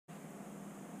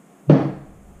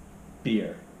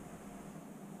Beer.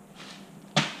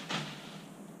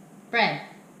 Bread.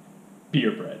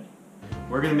 Beer bread.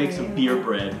 We're gonna make some beer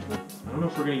bread. I don't know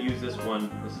if we're gonna use this one.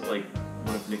 This is like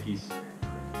one of Nikki's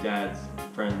dad's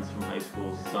friends from high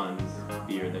school, son's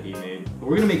beer that he made. But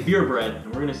we're gonna make beer bread,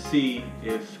 and we're gonna see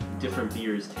if different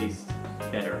beers taste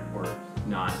better or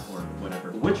not, or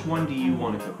whatever. Which one do you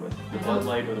want to cook with? The Bud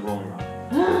Light or the Rolling Rock?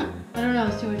 I don't know,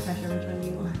 it's too much pressure. Which one do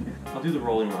you want? I'll do the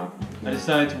Rolling Rock. I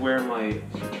decided to wear my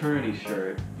fraternity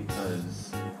shirt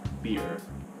because beer.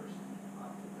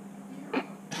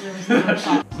 So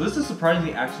this is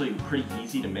surprisingly actually pretty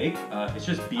easy to make. It's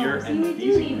just beer and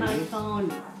these ingredients.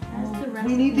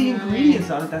 We need the ingredients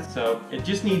on it. So it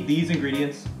just needs these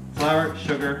ingredients: flour,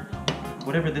 sugar,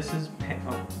 whatever this is.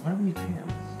 Why do we need Pam?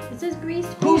 It says greased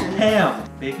pan. Who's Pam?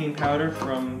 Baking powder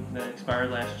from that expired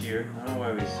last year. I don't know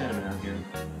why we have cinnamon out here.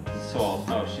 Salt.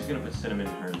 Oh, she's gonna put cinnamon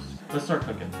in hers. Let's start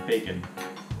cooking. Bacon.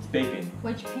 It's baking.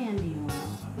 Which pan do you want?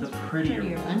 The prettier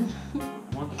one.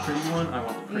 I want the pretty one. I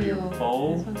want the prettier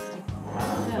bowl. This one's sticky.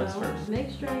 What's So, first?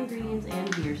 mix dry ingredients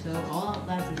and beer. So all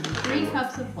that's easy. 3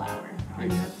 cups of flour,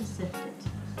 and you have to sift it.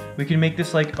 We can make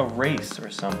this like a race or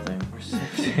something. We're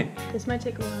sifting. This might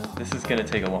take a while. This is gonna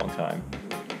take a long time.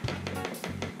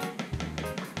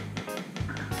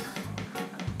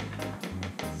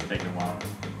 It's taking a while.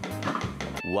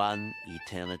 One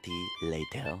eternity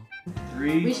later.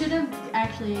 3. We should have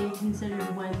actually considered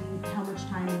how much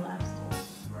time elapsed.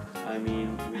 I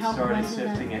mean, we How started much is that?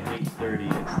 sifting at 8:30.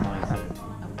 It's 9:17.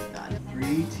 Oh my god.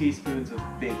 3 teaspoons of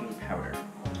baking powder.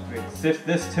 We have to sift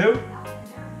this too?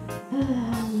 I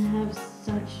have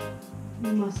such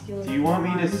muscular. Do you want me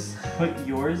to arms. put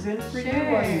yours in for you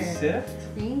Sure. while you sift?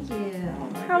 Thank you. Oh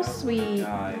my How God. sweet.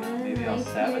 God, maybe I'll Nice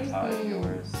sabotage person.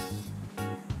 yours.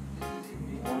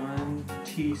 1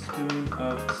 teaspoon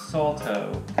of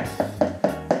salto.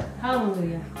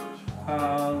 Hallelujah.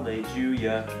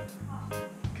 Hallelujah.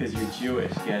 Because you're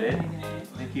Jewish, get it?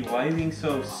 Nikki, why are you being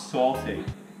so salty?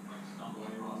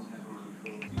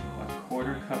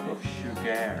 1/4 cup of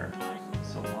sugar.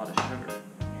 That's a lot of sugar.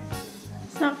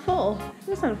 It's not full.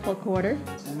 That's not a full quarter.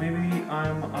 Well, maybe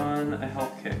I'm on a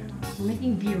health kick. We're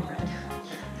making beer bread.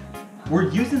 We're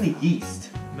using the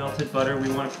yeast. Melted butter we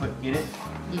want to put in it.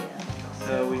 Yeah.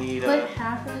 So we need Put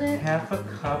half of it. half a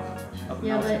cup of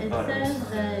Yeah, but melted it butter. says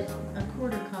that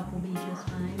 1/4 cup will be just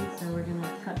fine, so we're gonna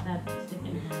cut that stick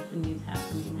in half and use half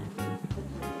for me now.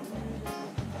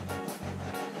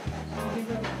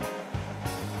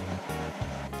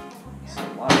 It's a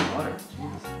lot of butter.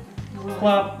 Jesus.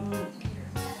 Plop.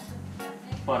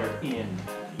 Butter in.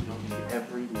 You don't need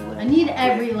every last I need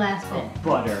every last bit bit. of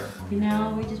butter. You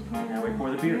know, we just pour it Now we in pour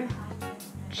the beer.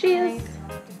 Cheers.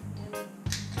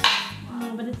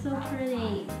 Oh, but it's so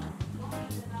pretty.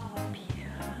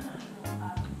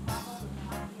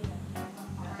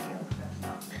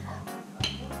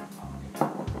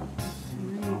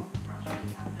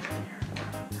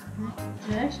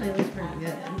 It actually looks pretty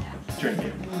good. Drink it.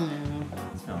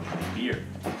 It smells like beer.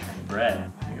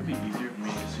 Bread. I think it'd be easier for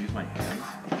me to just use my hands.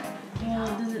 Well,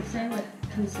 does it say what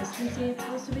consistency it's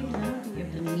supposed to be? Because I don't think you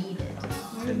have to knead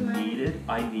it. To knead it,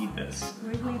 I need this.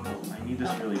 Where's my bowl? I need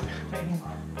this really bad. Right here.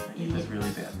 I need this really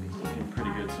badly. It's looking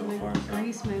pretty good so far. So.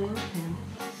 Grease my little pan.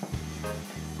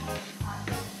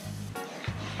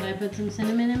 Should I put some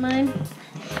cinnamon in mine?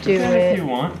 Do If you it.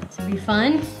 want. To be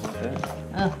fun? Okay.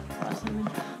 Oh, cinnamon.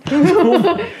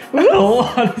 A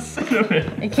lot of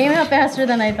cinnamon. It came out faster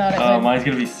than I thought it Oh, would. mine's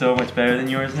gonna be so much better than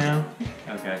yours now.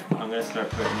 Okay, I'm gonna start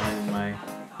putting mine in my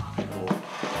little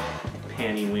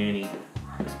panty wanny.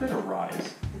 This better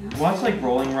rise. Watch like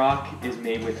Rolling Rock is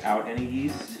made without any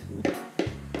yeast. Mine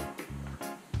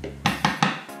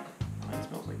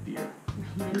smells like beer.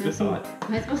 Good thought.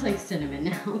 Mine smells like cinnamon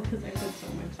now because I put so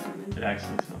much cinnamon. It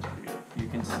actually smells pretty good. You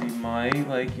can see my,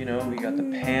 like, you know, we got the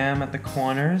Pam at the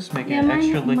corners, making Yeah, it mine-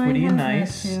 extra liquidy mine and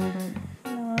has nice. that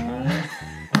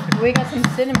too, We got some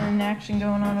cinnamon action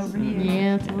going on over here.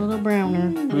 yeah, it's a little browner.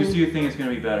 Whose do you think is gonna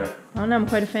be better? I don't know, I'm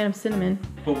quite a fan of cinnamon.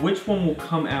 But which one will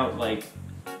come out, like,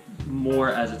 more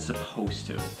as it's supposed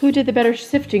to? Who did the better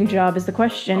sifting job is the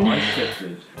question. Oh, I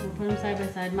shifted. We'll put them side by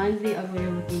side. Mine's the uglier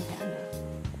looking pan.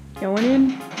 Going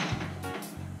in.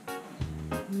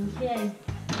 Okay.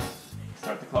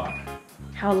 Start the clock.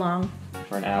 How long?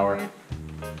 For an hour.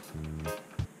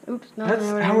 Oops, not That's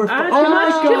an hour. hour. Ah, Oh come my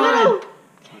on, god!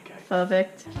 Okay.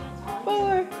 Perfect.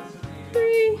 4,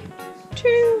 3,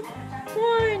 2,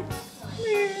 1.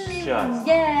 Shut.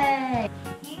 Yay!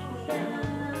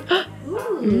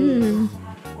 Mmm.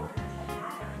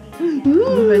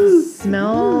 Ooh, it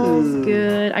smells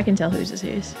good. I can tell whose this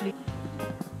is.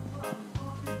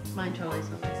 Mine totally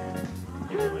smells like cinnamon.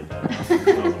 It really does. It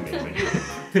smells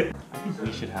amazing. I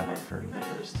We should have our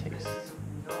first taste.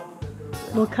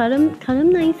 We'll cut them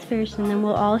nice first, and then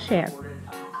we'll all share.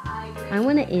 I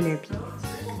want an inner piece.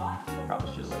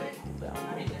 Probably should let it cool down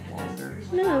a little bit longer.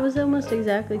 No, it was almost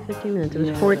exactly 15 minutes. It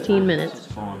was 14 minutes. It's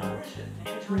falling out.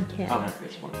 Okay. I'll have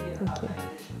this one.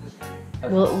 Okay.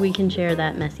 Well, we can share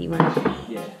that messy one.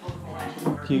 Yeah.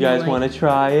 Do you guys want to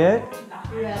try it?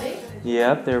 You ready?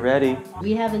 Yep, they're ready.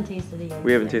 We haven't tasted it yet.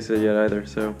 We haven't tasted it yet either,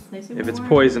 so Nice and if it's warm.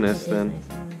 poisonous, It is then nice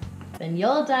and warm. Then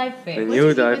you'll die first. then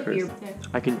you die Keep it first. beer.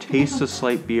 I can taste the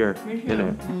slight beer in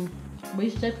it. We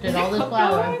sifted all this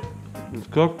flour. It's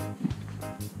cooked.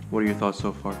 What are your thoughts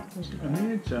so far? I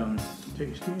mean, it's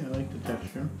tasty. I like the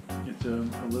texture. It's a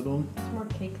little It's more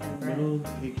cake than bread.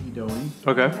 cakey doughy.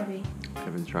 Okay. Heavy. I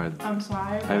haven't tried. I'm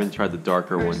sorry. I haven't tried the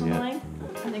darker one Personally, yet.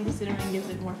 I think the cinnamon gives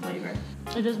it more flavor.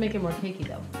 It does make it more cakey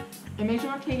though. It makes it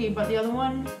more cakey, but the other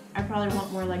one, I probably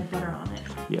want more like butter on it.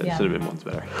 Yeah, the Yeah. cinnamon one's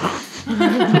better.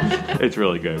 It's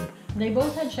really good. They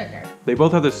both had sugar. They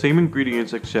both have the same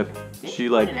ingredients except she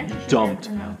Put like an extra sugar dumped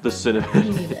or no? the You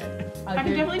cinnamon. need it. I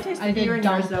can definitely taste the I did beer in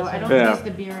dump yours though. the I don't cinnamon. Yeah. taste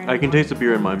the beer in I can yours. taste the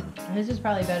beer in mine. His is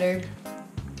probably better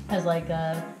as like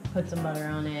put some butter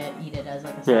on it, eat it as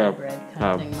like a side Yeah. bread kind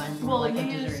of thing. Mine's more Well, like a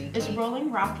you use, desserty is cake.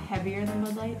 Rolling Rock heavier than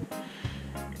Bud Light?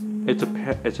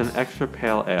 It's an extra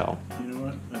pale ale. You know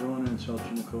what? I don't want to insult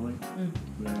you, Nicole,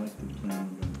 but I like the plain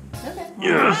one. Okay.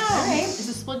 Yes! Alright, it's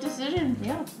a split decision.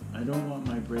 Yeah. I don't want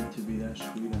my bread to be that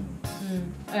sweet.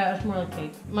 Yeah, it's more like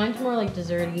cake. Mine's more like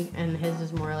desserty, and his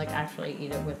is more like actually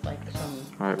eat it with like some.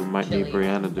 Alright, we might need Chili or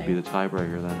Brianna to be something. the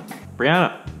tiebreaker then.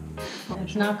 Brianna!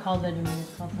 It's not called Vegemite.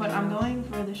 It's called. But I'm something going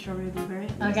for the strawberry blueberry.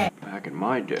 else. Okay. Back in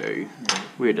my day,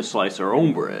 we had to slice our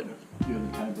own bread. You're the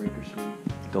tiebreaker,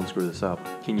 sweet. Don't screw this up.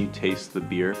 Can you taste the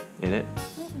beer in it?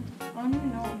 I don't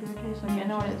even know what beer tastes like. I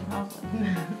know what it smells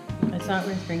like. It's not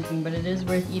worth drinking, but it is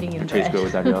worth eating in It bread. tastes good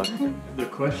with that, yellow. The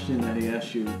question that he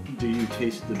asked you, do you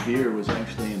taste the beer, was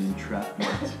actually an entrapment.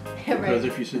 Because Right.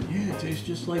 if you said, yeah, it tastes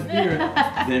just like beer,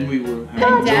 then we will My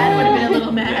dad would have been a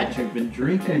little mad. that you've been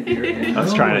drinking beer. And I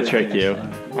was know trying to what trick it you. tastes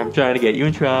like. I'm trying to get you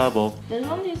in trouble. This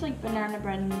one tastes like banana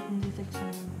bread and this one tastes like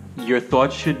cinnamon. Your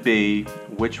thoughts should be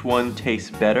which one tastes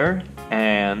better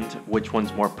and which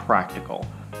one's more practical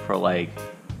for like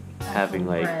having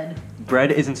like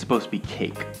bread isn't supposed to be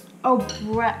cake. Oh,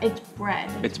 bread. It's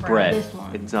bread. It's bread. This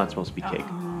one. It's not supposed to be cake.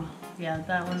 Yeah,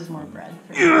 that one's more bread.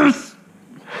 Yes!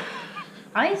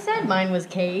 I said mine was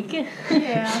cake.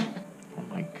 Yeah. Oh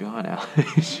my god,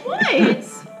 Alice.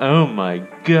 What? Oh my We're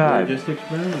god. just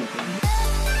experimenting.